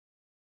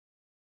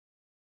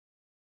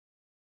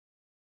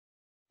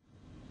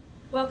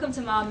Welcome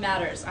to Mom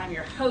Matters. I'm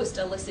your host,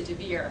 Alyssa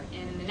Dver.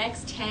 In the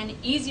next 10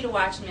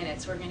 easy-to-watch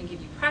minutes, we're going to give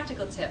you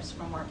practical tips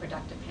for more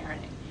productive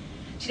parenting.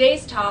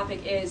 Today's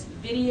topic is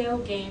video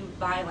game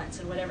violence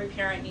and what every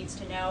parent needs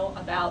to know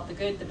about the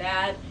good, the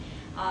bad,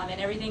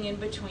 and everything in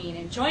between.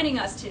 And joining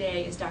us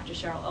today is Dr.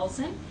 Cheryl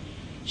Olson.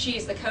 She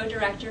is the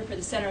co-director for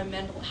the Center of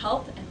Mental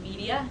Health and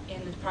Media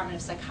in the Department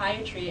of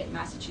Psychiatry at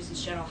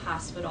Massachusetts General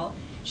Hospital.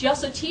 She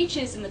also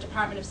teaches in the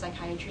Department of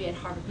Psychiatry at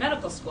Harvard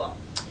Medical School.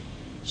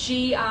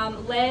 She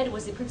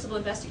was the principal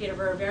investigator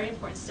for a very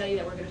important study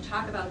that we're going to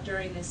talk about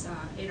during this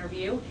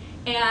interview.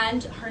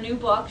 And her new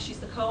book, she's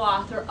the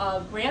co-author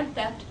of Grand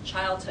Theft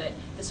Childhood,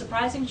 The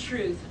Surprising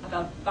Truth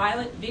About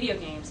Violent Video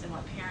Games and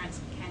What Parents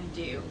Can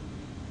Do.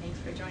 Thanks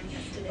for joining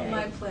us today.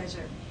 My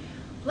pleasure.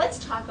 Let's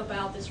talk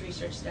about this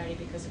research study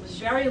because it was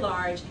very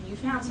large and you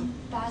found some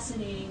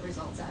fascinating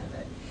results out of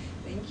it.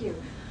 Thank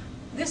you.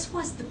 This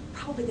was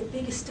probably the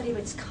biggest study of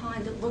its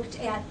kind that looked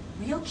at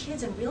real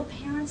kids and real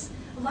parents.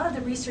 A lot of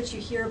the research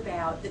you hear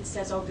about that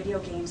says, oh, video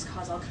games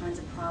cause all kinds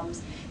of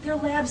problems, they're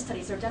lab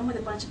studies. They're done with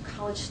a bunch of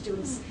college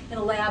students in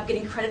a lab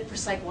getting credit for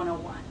Psych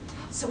 101.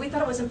 So we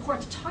thought it was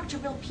important to talk to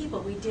real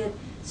people. We did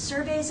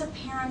surveys of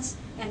parents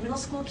and middle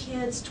school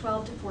kids,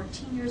 12 to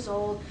 14 years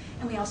old,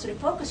 and we also did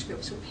focus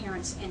groups with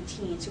parents and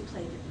teens who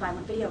played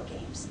violent video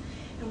games.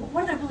 And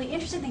one of the really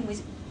interesting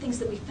things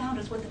that we found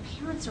is what the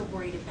parents are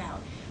worried about.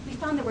 We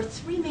found there were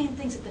three main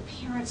things that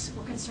the parents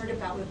were concerned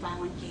about with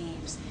violent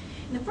games.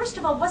 And the first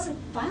of all wasn't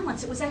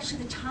violence, it was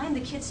actually the time the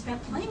kids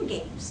spent playing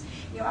games.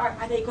 You know,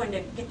 are they going to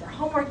get their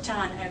homework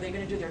done? Are they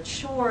going to do their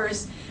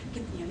chores?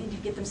 Need to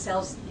get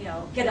themselves,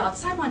 get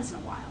outside once in a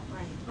while.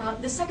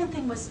 Right. The second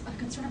thing was a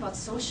concern about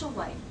social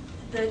life.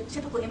 The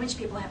typical image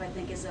people have, I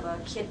think, is of a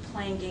kid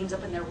playing games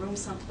up in their room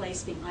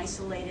someplace, being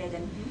isolated,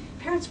 and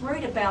parents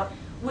worried about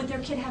would their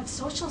kid have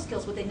social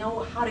skills? Would they know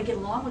how to get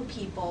along with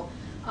people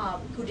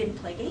who didn't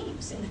play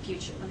games in the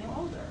future when they were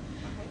older?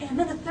 Okay. And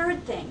then the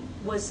third thing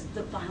was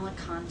the violent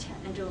content,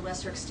 and to a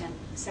lesser extent,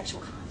 sexual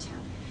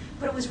content.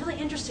 But it was really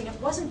interesting. It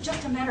wasn't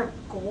just a matter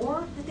of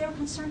gore that they were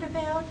concerned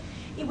about.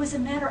 It was a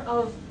matter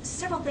of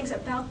several things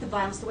about the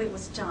violence, the way it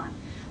was done.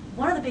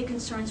 One of the big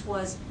concerns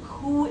was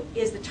who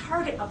is the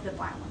target of the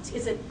violence?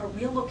 Is it a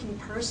real-looking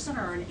person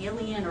or an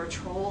alien or a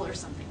troll or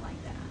something like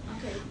that?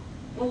 Okay.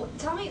 Well,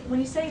 tell me, when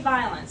you say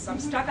violence, I'm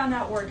stuck on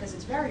that word because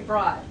it's very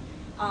broad.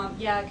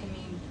 Yeah, it can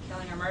mean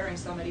killing or murdering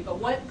somebody, but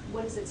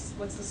what's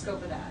the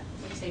scope of that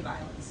when you say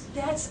violence?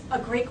 That's a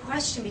great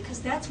question because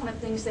that's one of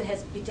the things that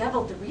has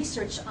bedeviled the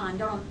research on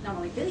not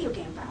only video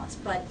game violence,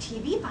 but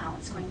TV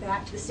violence going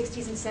back to the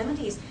 60s and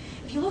 70s.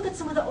 If you look at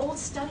some of the old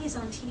studies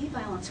on TV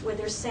violence where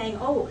they're saying,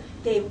 oh,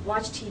 they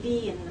watched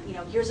TV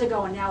and years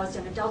ago and now as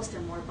young adults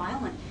they're more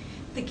violent,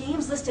 the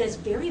games listed as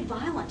very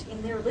violent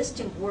in their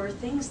listing were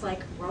things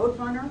like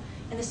Roadrunner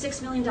and the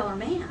 $6 Million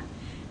Man.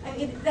 I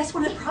mean, that's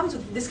one of the problems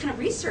with this kind of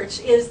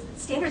research is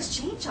standards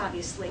change,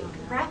 obviously.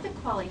 Graphic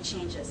quality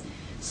changes.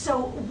 So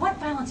what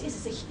violence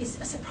is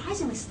a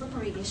surprisingly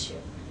slippery issue.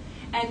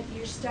 And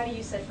your study,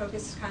 you said,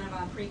 focused kind of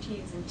on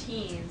preteens and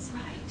teens.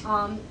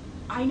 Right.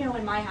 I know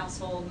in my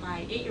household,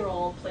 my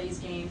 8-year-old plays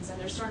games, and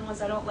there's certain ones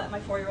I don't let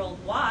my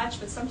 4-year-old watch,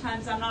 but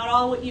sometimes I'm not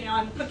all,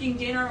 I'm cooking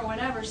dinner or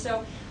whatever,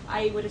 so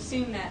I would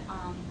assume that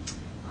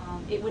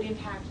it would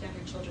impact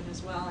younger children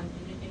as well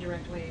in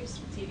indirect ways,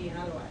 TV and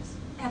otherwise.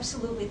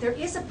 Absolutely. There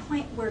is a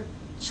point where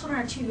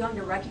children are too young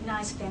to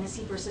recognize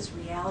fantasy versus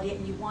reality,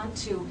 and you want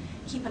to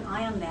keep an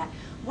eye on that.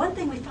 One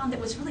thing we found that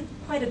was really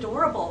quite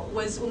adorable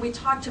was when we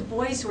talked to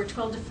boys who were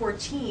 12 to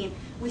 14,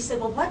 we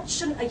said, well, what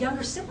shouldn't a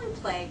younger sibling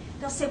play?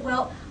 They'll say,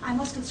 well, I'm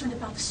most concerned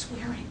about the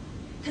swearing,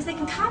 because they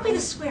can copy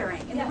the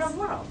swearing in the real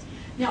world.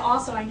 Now,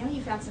 also, I know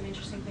you found some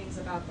interesting things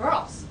about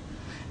girls.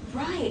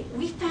 Right.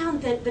 We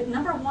found that the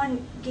 #1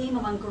 game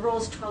among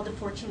girls 12 to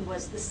 14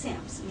 was The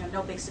Sims.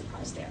 No big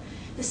surprise there.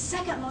 The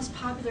second most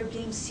popular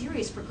game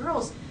series for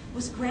girls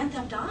was Grand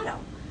Theft Auto.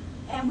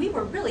 And we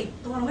were really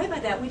blown away by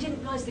that. We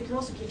didn't realize the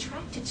girls would be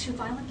attracted to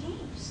violent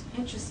games.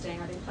 Interesting.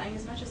 Are they playing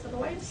as much as the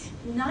boys?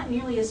 Not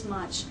nearly as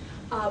much.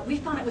 We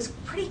found it was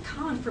pretty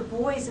common for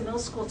boys in middle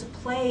school to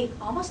play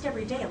almost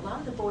every day. A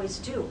lot of the boys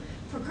do.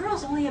 For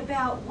girls, only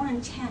about 1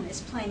 in 10 is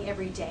playing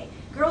every day.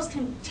 Girls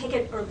can take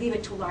it or leave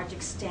it to a large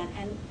extent.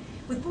 And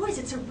with boys,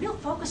 it's a real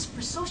focus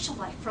for social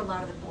life for a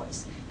lot of the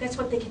boys. That's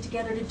what they get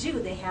together to do.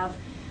 They have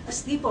a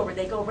sleepover.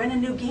 They go rent a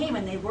new game,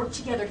 and they work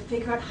together to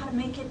figure out how to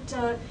make it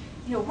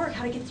work,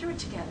 how to get through it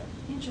together.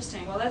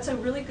 Interesting. Well, that's a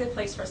really good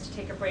place for us to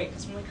take a break,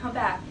 because when we come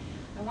back,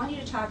 I want you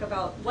to talk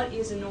about what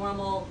is a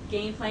normal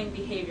game-playing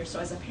behavior. So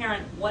as a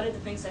parent, what are the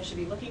things I should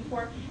be looking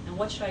for, and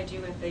what should I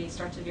do if they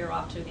start to veer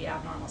off to the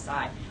abnormal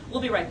side?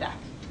 We'll be right back.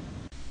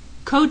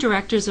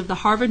 Co-directors of the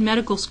Harvard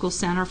Medical School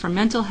Center for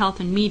Mental Health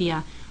and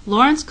Media,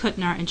 Lawrence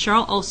Kuttner and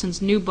Cheryl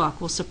Olson's new book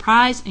will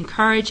surprise,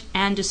 encourage,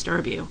 and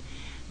disturb you.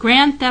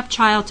 Grand Theft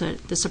Childhood,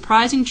 The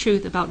Surprising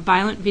Truth About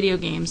Violent Video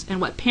Games and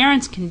What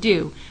Parents Can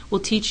Do will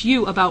teach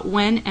you about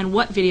when and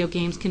what video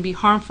games can be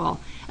harmful,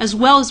 as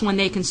well as when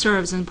they can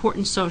serve as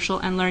important social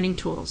and learning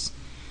tools.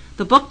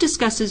 The book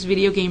discusses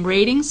video game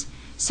ratings,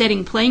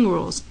 setting playing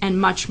rules, and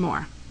much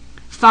more.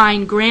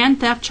 Find Grand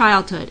Theft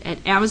Childhood at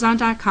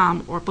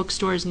Amazon.com or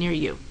bookstores near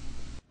you.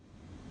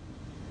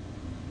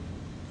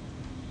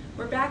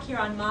 We're back here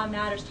on Mom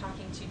Matters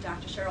talking to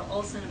Dr. Cheryl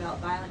Olson about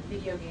violent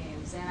video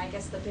games, and I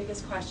guess the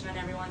biggest question on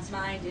everyone's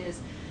mind is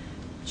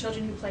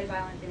children who play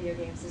violent video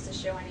games, does this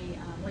show any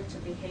link to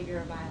behavior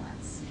or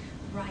violence?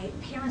 Right.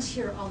 Parents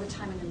hear all the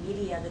time in the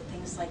media that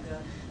things like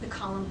the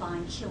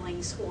Columbine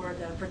killings or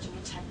the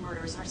Virginia Tech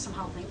murders are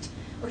somehow linked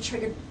or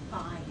triggered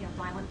by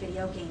violent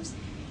video games.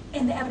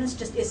 And the evidence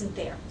just isn't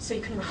there. So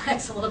you can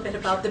relax a little bit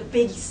about the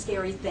big,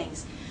 scary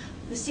things.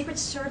 The Secret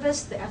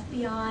Service, the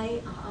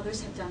FBI,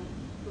 others have done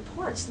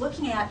reports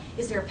looking at,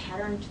 is there a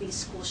pattern to these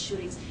school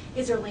shootings?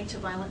 Is there a link to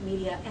violent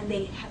media? And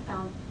they have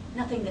found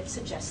nothing that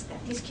suggests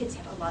that. These kids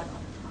have a lot of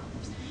other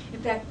problems.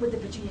 In fact, with the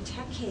Virginia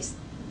Tech case,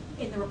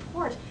 in the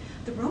report,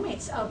 the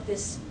roommates of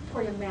this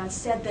poor young man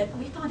said that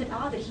we found it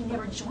odd that he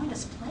never joined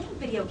us playing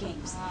video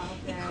games. Oh,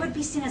 okay. It could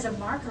be seen as a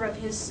marker of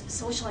his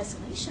social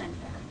isolation, in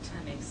fact.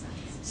 That makes sense.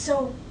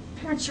 So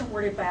parents are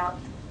worried about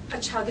a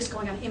child just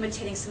going on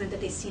imitating something that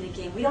they see in a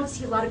game. We don't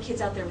see a lot of kids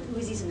out there with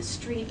Uzis in the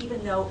street,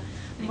 even though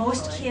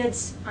most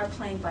kids are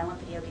playing violent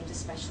video games,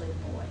 especially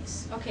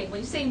boys. Okay, when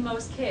you say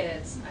most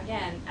kids,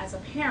 again, as a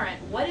parent,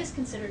 what is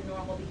considered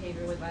normal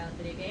behavior with violent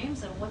video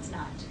games and what's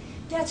not?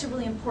 That's a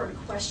really important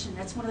question.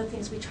 That's one of the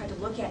things we try to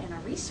look at in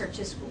our research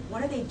is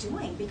what are they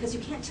doing? Because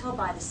you can't tell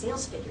by the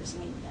sales figures.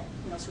 I mean,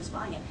 who knows who's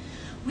buying it.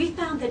 We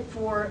found that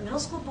for middle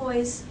school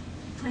boys,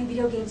 playing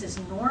video games is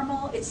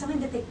normal. It's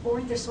something that they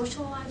orient their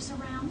social lives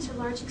around to a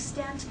large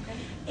extent. Okay.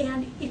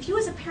 And if you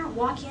as a parent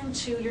walk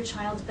into your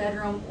child's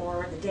bedroom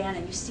or the den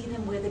and you see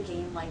them with a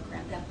game like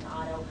Grand Theft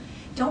Auto,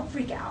 don't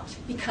freak out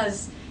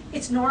because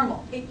it's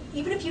normal.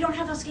 Even if you don't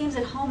have those games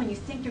at home and you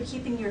think you're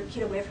keeping your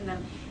kid away from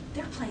them,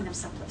 they're playing them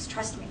someplace,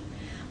 trust me.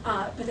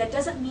 But that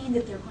doesn't mean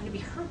that they're going to be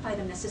hurt by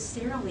them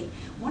necessarily.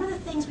 One of the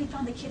things we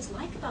found the kids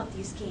like about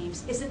these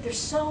games is that they're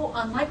so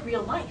unlike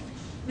real life.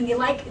 I mean, they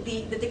like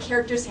that the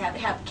characters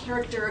have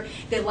character.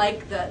 They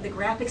like the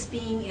graphics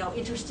being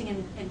interesting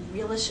and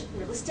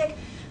realistic,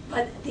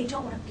 but they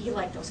don't want to be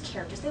like those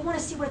characters. They want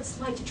to see what it's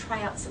like to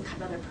try out some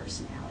kind of other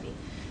personality.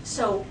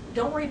 So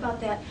don't worry about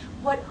that.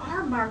 What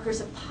are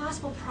markers of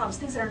possible problems,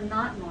 things that are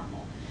not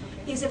normal,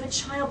 is if a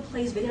child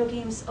plays video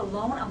games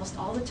alone almost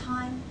all the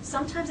time.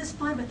 Sometimes it's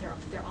fine, but they're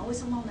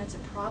always alone. That's a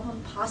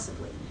problem,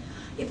 possibly.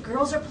 If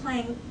girls are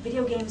playing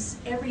video games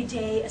every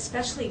day,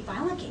 especially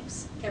violent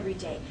games every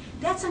day,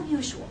 that's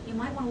unusual. You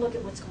might want to look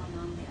at what's going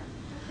on there.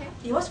 Okay.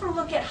 You also want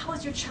to look at how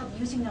is your child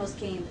using those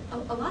games.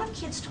 A lot of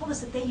kids told us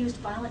that they used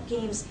violent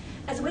games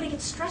as a way to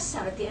get stress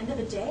out at the end of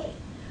a day,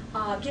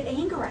 get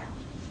anger out.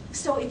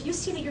 So if you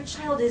see that your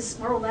child is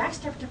more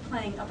relaxed after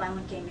playing a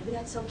violent game, maybe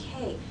that's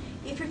okay.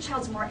 If your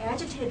child's more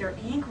agitated or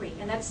angry,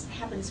 and that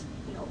happens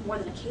more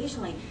than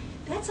occasionally,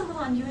 that's a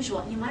little unusual,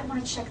 and you might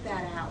want to check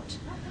that out.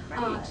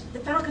 The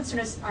final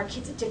concern is, are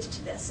kids addicted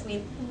to this? I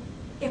mean,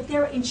 if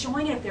they're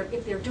enjoying it,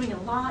 if they're doing it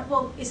a lot,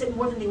 well, is it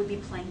more than they would be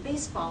playing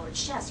baseball or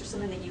chess or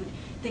something that you'd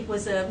think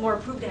was a more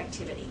approved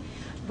activity?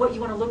 What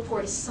you want to look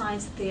for is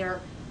signs that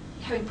they're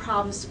having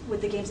problems with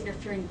the games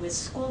interfering with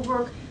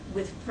schoolwork,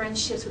 with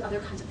friendships, with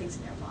other kinds of things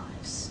in their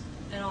lives.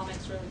 It all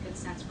makes really good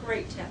sense.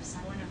 Great tips.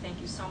 I want to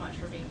thank you so much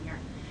for being here.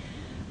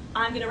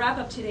 I'm going to wrap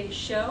up today's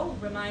show,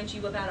 remind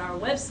you about our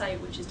website,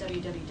 which is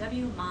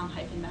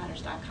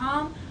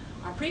www.mom-matters.com.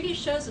 Our previous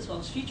shows as well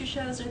as future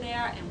shows are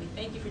there, and we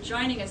thank you for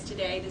joining us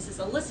today. This is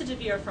Alyssa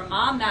Dver from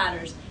Mom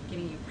Matters,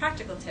 giving you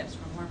practical tips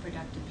for more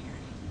productive parenting.